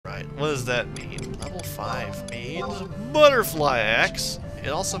Alright, what does that mean? Level 5 means butterfly axe. It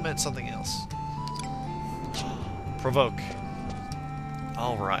also meant something else. Provoke.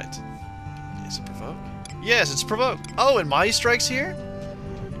 Alright. Is it provoke? Yes, it's provoke. Oh, and Mighty Strike's here?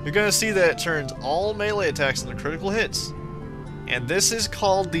 You're gonna see that it turns all melee attacks into critical hits. And this is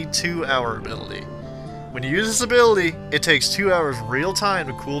called the 2-hour ability. When you use this ability, it takes 2 hours real time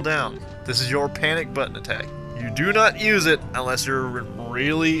to cool down. This is your panic button attack. You do not use it unless you're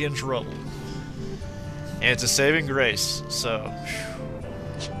really in trouble. And it's a saving grace, so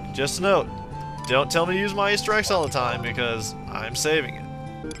just a note, don't tell me to use Mighty Strikes all the time because I'm saving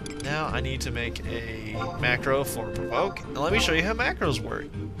it. Now I need to make a macro for provoke, and let me show you how macros work.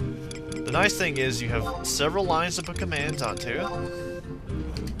 The nice thing is you have several lines to put commands onto.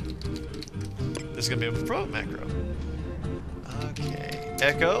 This is going to be a provoke macro. Okay.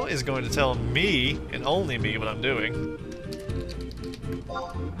 Echo is going to tell me, and only me, what I'm doing.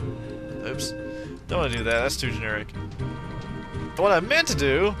 Oops. Don't want to do that, that's too generic. What I meant to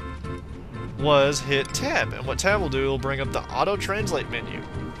do was hit tab, and what tab will do will bring up the auto-translate menu.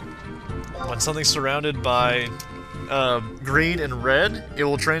 When something's surrounded by green and red, it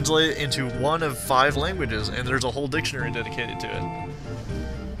will translate it into one of 5 languages, and there's a whole dictionary dedicated to it.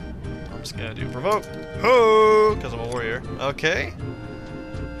 I'm just gonna do provoke, ho, because I'm a warrior. Okay.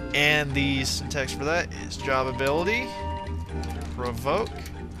 And the syntax for that is job ability, provoke,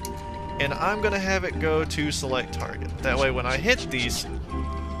 and I'm gonna have it go to select target. That way when I hit this,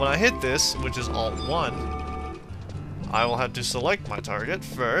 which is Alt 1, I will have to select my target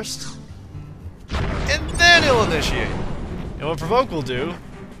first, and then it'll initiate. And what provoke will do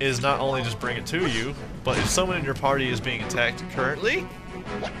is not only just bring it to you, but if someone in your party is being attacked currently,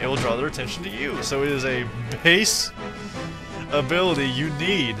 it will draw their attention to you. So it is a base ability you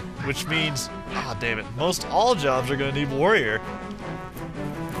need, which means, ah, damn it, most all jobs are going to need warrior.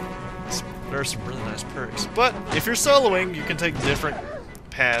 There are some really nice perks, but if you're soloing, you can take different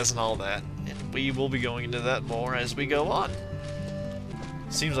paths and all that, and we will be going into that more as we go on.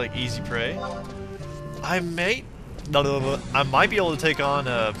 Seems like easy prey. I might be able to take on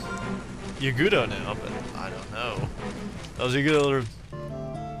Yagudo now, but I don't know. Those Yagudo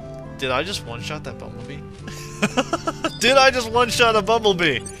are... Did I just one-shot that bumblebee? Did I just one-shot a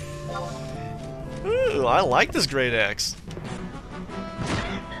bumblebee? Ooh, I like this great axe.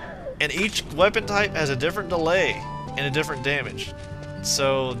 And each weapon type has a different delay and a different damage.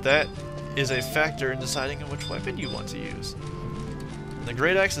 So that is a factor in deciding on which weapon you want to use. The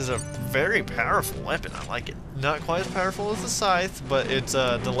great axe is a very powerful weapon. I like it. Not quite as powerful as the scythe, but its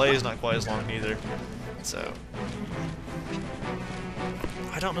delay is not quite as long either. So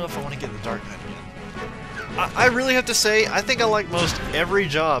I don't know if I want to get the Dark Knight again. I really have to say, I think I like most every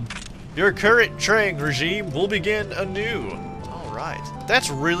job. Your current training regime will begin anew. Alright. That's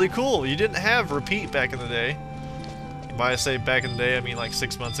really cool. You didn't have repeat back in the day. By I say back in the day, I mean like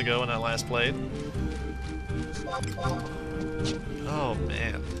 6 months ago when I last played. Oh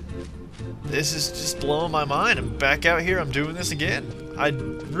man. This is just blowing my mind. I'm back out here, I'm doing this again. I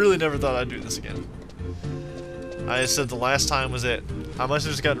really never thought I'd do this again. I said the last time was it. I must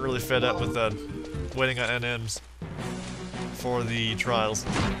have just gotten really fed up with waiting on NMs for the trials.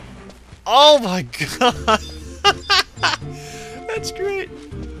 Oh my god! That's great!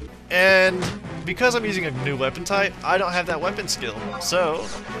 And because I'm using a new weapon type, I don't have that weapon skill. So,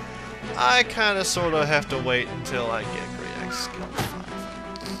 I kinda sorta have to wait until I get Great Axe skill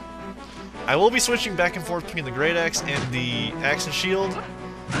 5. I will be switching back and forth between the Great Axe and the Axe and Shield,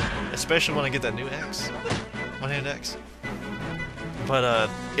 especially when I get that new axe. One-hand axe. But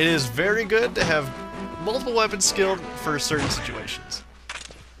it is very good to have multiple weapons skilled for certain situations.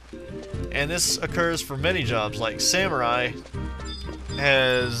 And this occurs for many jobs, like Samurai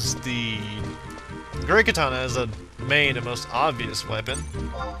has the Great Katana as a main and most obvious weapon,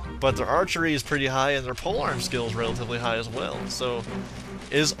 but their archery is pretty high and their polearm skill is relatively high as well, so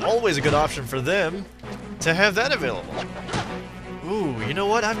it is always a good option for them to have that available. Ooh, you know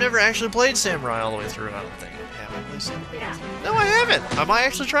what? I've never actually played Samurai all the way through, I don't think. Have I played Samurai? No, I haven't! I might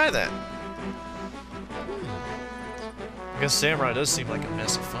actually try that. I guess Samurai does seem like a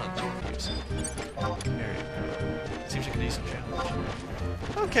mess of fun. Seems like a decent challenge.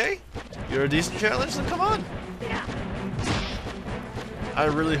 Okay, you're a decent challenge, then come on. I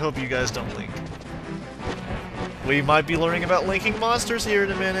really hope you guys don't link. We might be learning about linking monsters here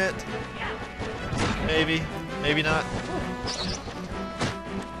in a minute. Maybe, maybe not.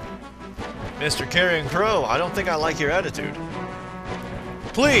 Mr. Carrion Crow, I don't think I like your attitude.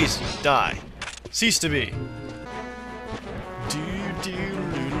 Please, die. Cease to be.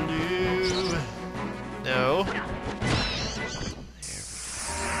 No.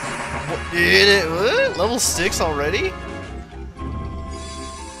 What? Level 6 already?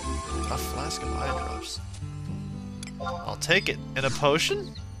 A flask of eye drops. I'll take it. And a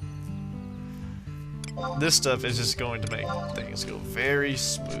potion? This stuff is just going to make things go very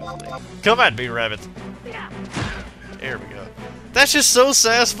smoothly. Come at me, rabbit. There we go. That's just so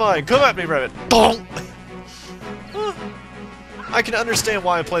satisfying. Come at me, rabbit. Boom! I can understand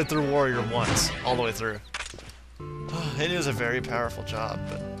why I played through Warrior once, all the way through. It is a very powerful job,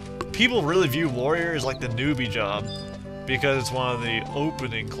 but people really view Warrior as like the newbie job because it's one of the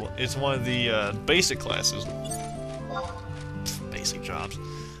it's one of the basic classes. Basic jobs.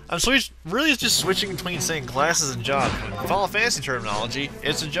 I'm really just switching between saying classes and jobs. In Final Fantasy terminology,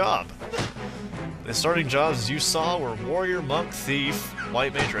 it's a job. The starting jobs, as you saw, were Warrior, Monk, Thief,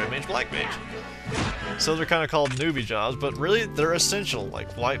 White Mage, Red Mage, Black Mage. So they're kind of called newbie jobs, but really they're essential. Like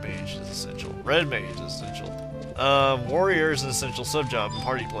White Mage is essential, Red Mage is essential. Warrior is an essential sub-job in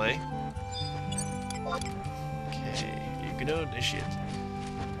party play. Okay, Yukido Initiate.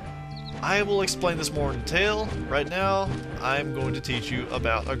 I will explain this more in detail. Right now, I'm going to teach you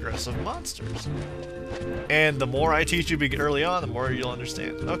about aggressive monsters. And the more I teach you early on, the more you'll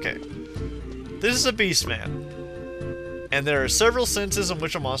understand. Okay. This is a Beastman. And there are several senses in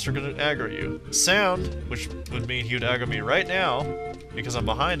which a monster can aggro you. Sound, which would mean he would aggro me right now, because I'm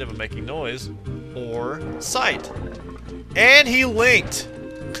behind him and making noise. Or sight. And he linked!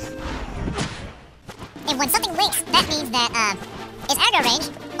 And when something links, that means that, its aggro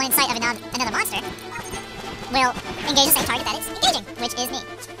range, when in sight of another monster, will engage the same target that it's engaging, which is me.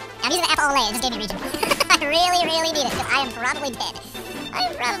 I'm using the Apple Olay, it just gave me region. I really, really need it, because I am probably dead.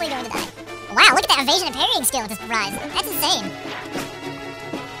 I am probably going to die. Wow, look at that evasion and parrying skill with this rise. That's insane.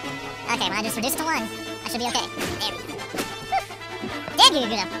 Okay, well I just reduced it to 1. I should be okay. There we go. Damn you,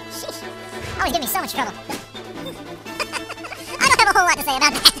 Yugudo. Sheesh. Always give me so much trouble. I don't have a whole lot to say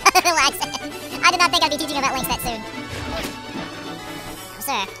about that. Relax. I did not think I'd be teaching about links that soon.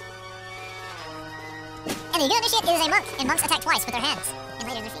 Sir. And the Yugudo Initiate is a monk, and monks attack twice with their hands, and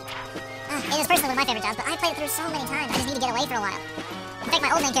later their feet. It is personally one of my favorite jobs, but I played it through so many times, I just need to get away for a while. In fact,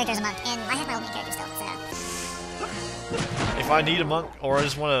 my old main character is a monk, and I have my old main character still, so... If I need a monk, or I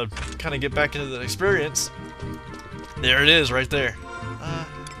just want to kind of get back into the experience, there it is, right there.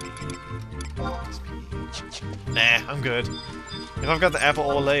 Nah, I'm good. If I've got the Apple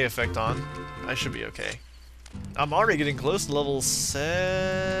Olay effect on, I should be okay. I'm already getting close to level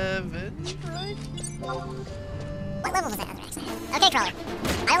 7, right? What level was that other accent? Okay, Crawler.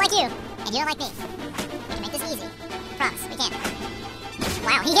 I don't like you, and you don't like me. We can make this easy. I promise, we can.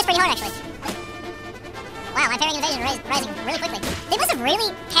 Wow, he hits pretty hard, actually. Wow, my parrying and evasion are rising really quickly. They must have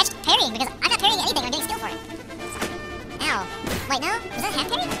really patched parrying, because I'm not parrying anything, I'm getting skill for it. Ow. Wait, no? Was that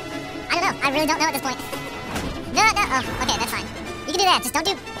half parry? I don't know. I really don't know at this point. No. Oh, okay, that's fine. You can do that. Just don't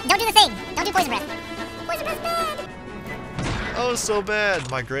do the thing. Don't do poison breath. Poison breath's bad. Oh, so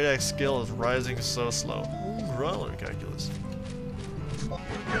bad. My great axe skill is rising so slow. Ooh, roller calculus.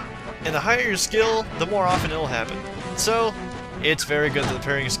 And the higher your skill, the more often it'll happen. So, it's very good that the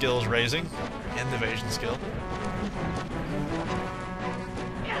parrying skill is raising, and the evasion skill.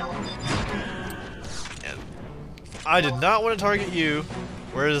 And I did not want to target you.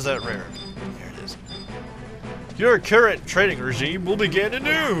 Where is that rare? There it is. Your current trading regime will begin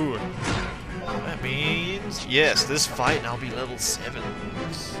anew. That means, yes, this fight, and I'll be level 7.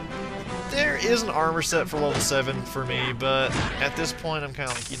 There is an armor set for level 7 for me, but at this point I'm kind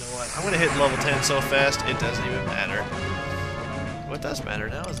of like, you know what, I'm going to hit level 10 so fast, it doesn't even matter. What does matter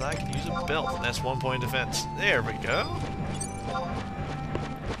now is I can use a belt, and that's 1 point of defense. There we go.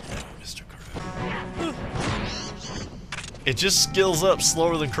 Mr. Crow. It just skills up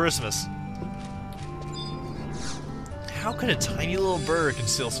slower than Christmas. How can a tiny little bird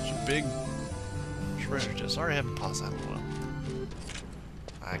conceal such a big treasure chest? Sorry I haven't paused that in a while.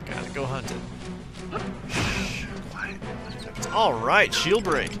 I gotta go hunt it. Shh, quiet. Alright, shield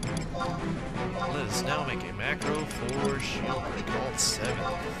break. Let us now make a macro for shield break. Alt 7.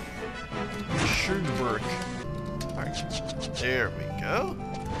 Shield break. Alright, there we go.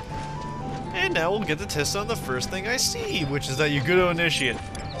 And now we'll get the test on the first thing I see, which is that Yugudo Initiate.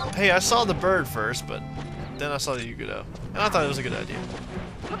 Hey, I saw the bird first, but then I saw the Yugudo. And I thought it was a good idea.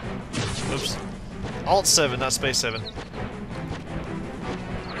 Oops. Alt 7, not space 7.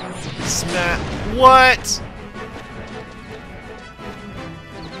 Snap. What?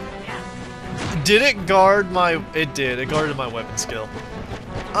 Did it guard my... It did. It guarded my weapon skill.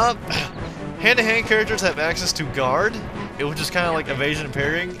 Hand-to-hand characters have access to guard. It was just kind of like evasion and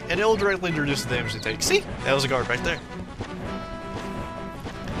parrying, and it will directly reduce the damage they take. See? That was a guard right there.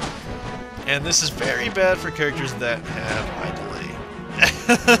 And this is very bad for characters that have high delay.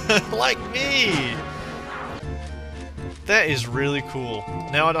 Like me! That is really cool.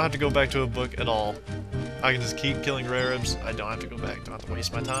 Now I don't have to go back to a book at all. I can just keep killing rare herbs. I don't have to go back. Don't have to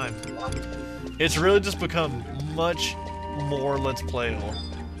waste my time. It's really just become much more let's playable.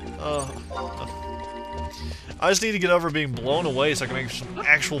 I just need to get over being blown away so I can make some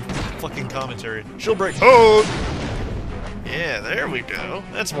actual fucking commentary. She'll break. Oh! Yeah, there we go.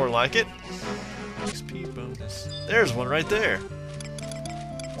 That's more like it. XP bonus. There's one right there.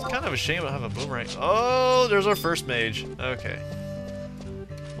 It's kind of a shame I don't have a boomerang. Oh, there's our first mage. Okay.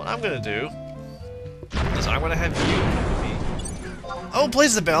 What I'm gonna do is I'm gonna have you be... Oh,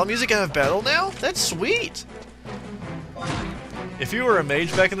 plays the battle music out of battle now? That's sweet! If you were a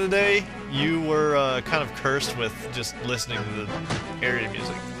mage back in the day, you were kind of cursed with just listening to the area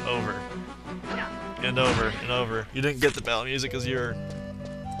music over and over and over. You didn't get the battle music because you're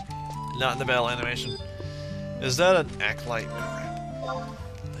not in the battle animation. Is that an acolyte? Crap.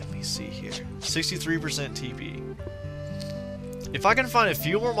 Let me see here. 63% TP. If I can find a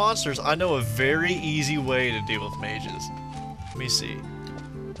few more monsters, I know a very easy way to deal with mages. Let me see.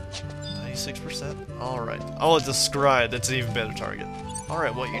 96%? Alright. Oh, it's a scribe. That's an even better target.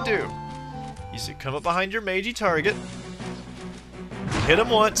 Alright, what you do is you come up behind your magey target, hit him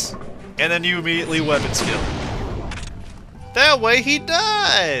once, and then you immediately weapon skill. That way he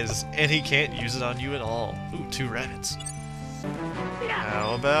dies! And he can't use it on you at all. Ooh, 2 rabbits.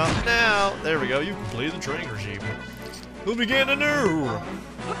 How about now? There we go, you completed the training regime. We'll begin anew!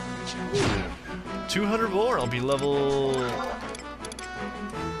 200 more, I'll be level...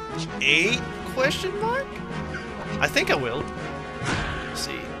 8? Question mark? I think I will. Let's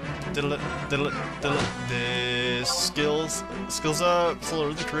see. Diddle it, diddle it, diddle it. This skills up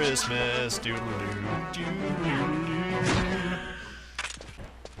for the Christmas. Doodle doo, doodle doo.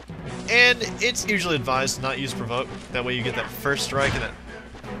 And it's usually advised to not use provoke. That way you get that first strike and that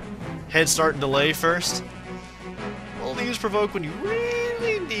head start and delay first. Only use provoke when you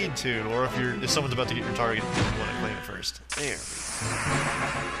really need to, or if someone's about to get your target and you want to claim it first. There we go.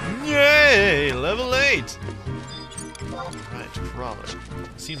 Yay! Level 8! Alright, crawler.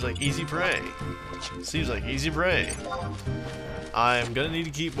 Seems like easy prey. Seems like easy prey. I'm gonna need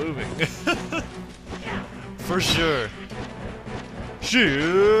to keep moving. For sure.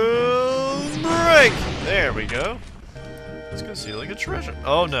 Shield break! There we go. It's gonna see like a treasure.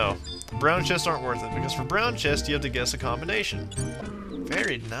 Oh no. Brown chests aren't worth it, because for brown chests you have to guess a combination.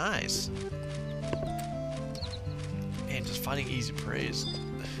 Very nice. Man, just finding easy praise.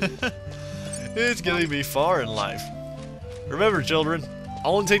 It's getting me far in life. Remember, children,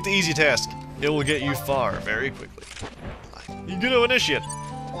 only take the easy task. It will get you far very quickly. You get to initiate.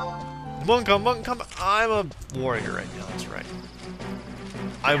 Monk come. I'm a warrior right now, that's right.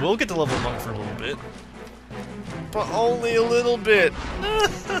 I will get to level monk for a little bit. But only a little bit.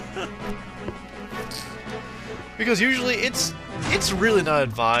 Because usually it's really not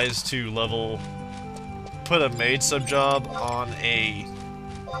advised to put a mage sub job on a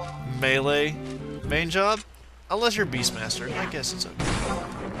melee main job, unless you're Beastmaster. I guess it's okay.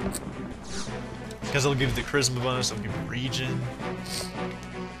 Because it'll give you the charisma bonus, it'll give you regen.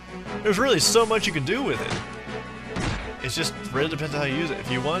 There's really so much you can do with it. It's just really depends on how you use it.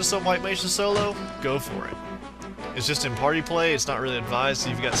 If you want some white mage to solo, go for it. It's just in party play, it's not really advised, so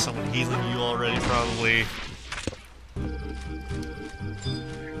you've got someone healing you already, probably.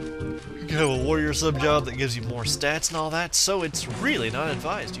 You can have a warrior sub job that gives you more stats and all that, so it's really not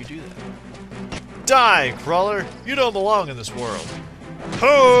advised you do that. Die, crawler! You don't belong in this world.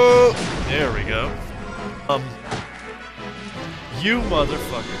 Ho! There we go. You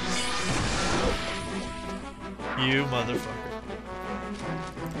motherfucker. You motherfucker.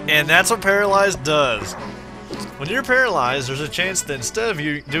 And that's what paralyzed does. When you're paralyzed, there's a chance that instead of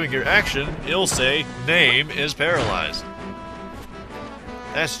you doing your action, it'll say, name is paralyzed.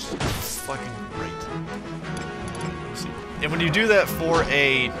 That's just fucking great. And when you do that for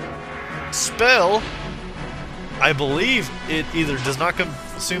a spell, I believe it either does not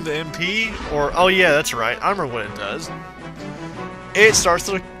consume the MP, or, oh yeah, that's right, I remember what it does. It starts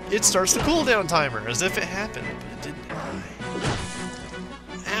the cooldown timer, as if it happened, but it didn't.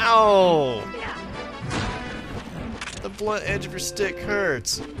 Ow! The blunt edge of your stick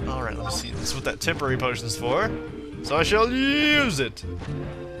hurts. Alright, let me see. This is what that temporary potion's for. So I shall use it.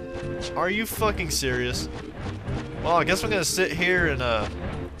 Are you fucking serious? Well, I guess I'm gonna sit here and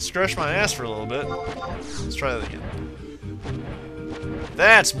scratch my ass for a little bit. Let's try that again.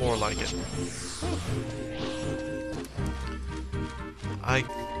 That's more like it.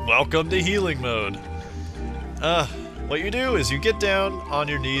 Welcome to healing mode. What you do is you get down on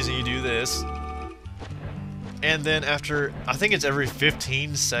your knees and you do this. and then after, I think it's every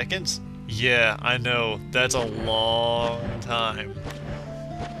 15 seconds. Yeah, I know, that's a long time.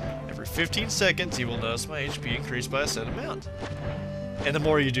 Every 15 seconds, you will notice my HP increase by a set amount. And the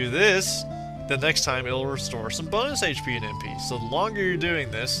more you do this, the next time it'll restore some bonus HP and MP. So the longer you're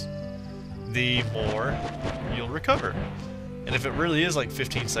doing this, the more you'll recover. And if it really is like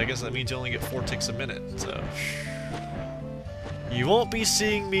 15 seconds, that means you only get 4 ticks a minute. So you won't be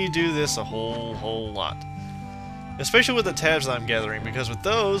seeing me do this a whole lot. Especially with the tabs that I'm gathering, because with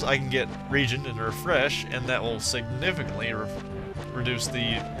those I can get regen and refresh, and that will significantly reduce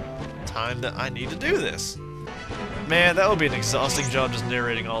the time that I need to do this. Man, that would be an exhausting job just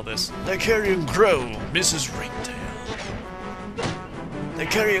narrating all this. The carrion crow misses Ringtail. The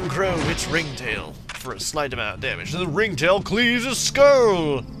carrion crow hits Ringtail for a slight amount of damage. And the Ringtail cleaves his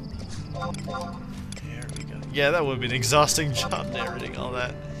skull! There we go. Yeah, that would be an exhausting job narrating all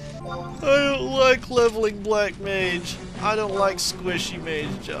that. I don't like leveling Black Mage. I don't like squishy mage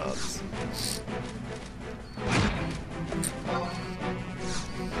jobs.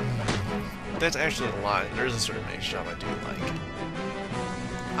 That's actually a lie. There is a certain mage job I do like.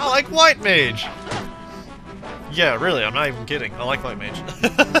 I like White Mage! Yeah, really, I'm not even kidding. I like White Mage.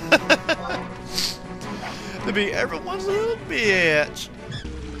 To be everyone's little bitch.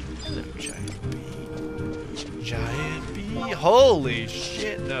 Hello, giant bee. Giant bee. Holy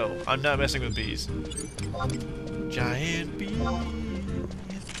shit, no. I'm not messing with bees. Giant bee.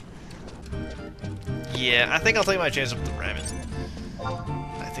 Yeah, I think I'll take my chance with the rabbit.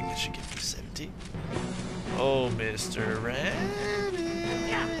 I think that should give me 70. Oh, Mr. Rabbit.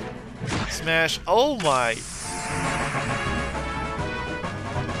 Smash. Oh my.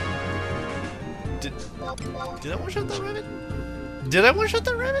 Did I one-shot the rabbit? Did I one-shot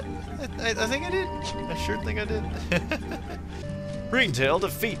the rabbit? I think I did. I sure think I did. Ringtail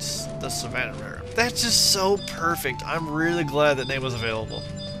defeats the Savannah Rare. That's just so perfect. I'm really glad that name was available.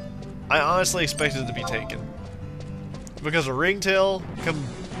 I honestly expected it to be taken. Because a Ringtail can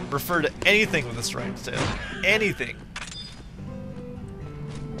refer to anything with a striped tail. Anything.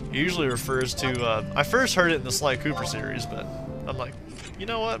 It usually refers to, I first heard it in the Sly Cooper series, but I'm like, you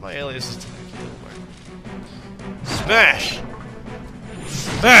know what? My alias is Smash!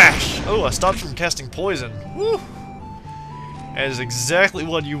 Smash! Oh, I stopped from casting poison. Woo! That is exactly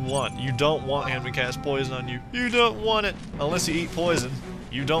what you want. You don't want him to cast poison on you. You don't want it. Unless you eat poison.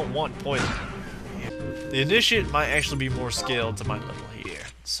 You don't want poison. The initiate might actually be more scaled to my level here.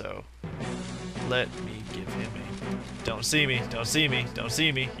 So, let me give him a... Don't see me. Don't see me. Don't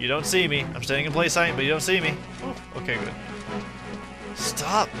see me. You don't see me. I'm staying in place sight, but you don't see me. Ooh, okay, good.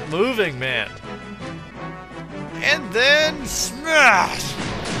 Stop moving, man. And then smash!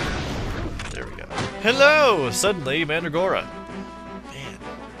 There we go. Hello! Suddenly, Mandragora. Man,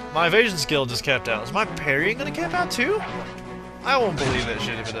 my evasion skill just capped out. Is my parrying gonna cap out too? I won't believe that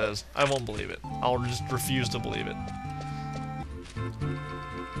shit if it does. I won't believe it. I'll just refuse to believe it.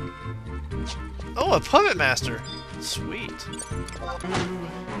 Oh, a Puppet Master! Sweet.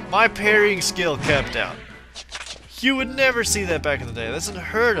 My parrying skill capped out. You would never see that back in the day. That's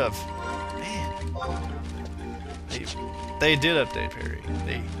unheard of. Man. They did update parry.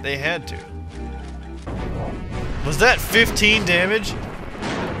 They had to. Was that 15 damage?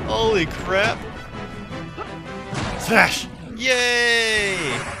 Holy crap. Smash! Yay!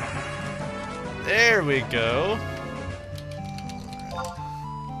 There we go.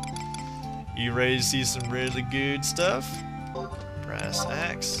 You ready to see some really good stuff? Brass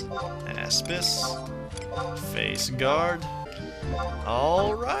axe, aspis, face guard.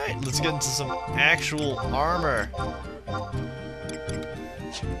 Alright, let's get into some actual armor.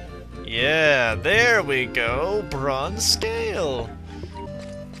 Yeah, there we go, bronze scale.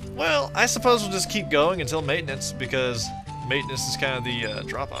 Well, I suppose we'll just keep going until maintenance, because maintenance is kind of the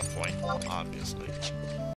drop-off point, obviously.